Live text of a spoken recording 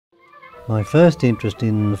My first interest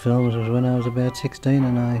in films was when I was about 16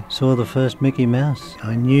 and I saw the first Mickey Mouse.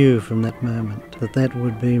 I knew from that moment that that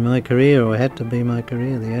would be my career, or had to be my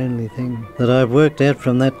career. The only thing that I've worked out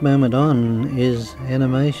from that moment on is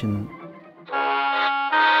animation.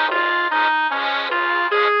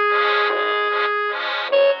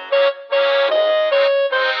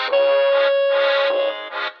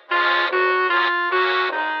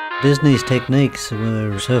 Disney's techniques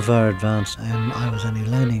were so far advanced and I was only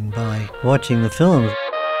learning by watching the films.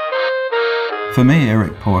 For me,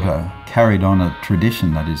 Eric Porter carried on a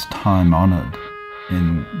tradition that is time-honoured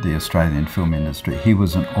in the Australian film industry. He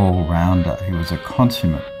was an all-rounder. He was a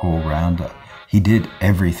consummate all-rounder. He did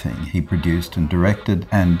everything. He produced and directed,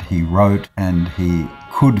 and he wrote, and he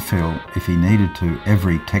could fill, if he needed to,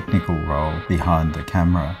 every technical role behind the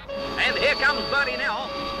camera. And here comes Bertie now,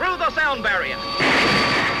 through the sound barrier.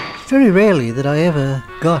 Very rarely that I ever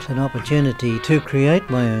got an opportunity to create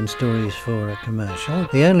my own stories for a commercial.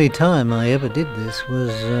 The only time I ever did this was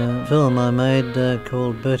a film I made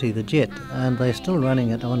called Bertie the Jet, and they're still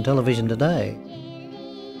running it on television today.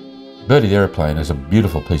 Bertie the Aeroplane is a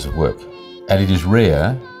beautiful piece of work, and it is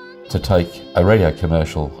rare to take a radio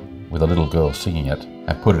commercial with a little girl singing it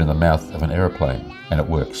and put it in the mouth of an aeroplane, and it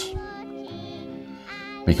works.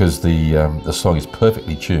 Because the song is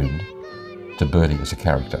perfectly tuned to Bertie as a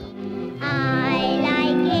character. I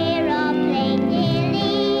like aeroplane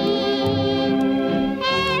jelly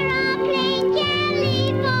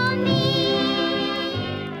for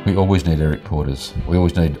me. We always need Eric Porters. We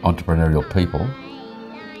always need entrepreneurial people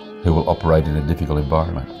who will operate in a difficult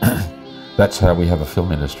environment. That's how we have a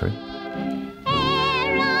film industry.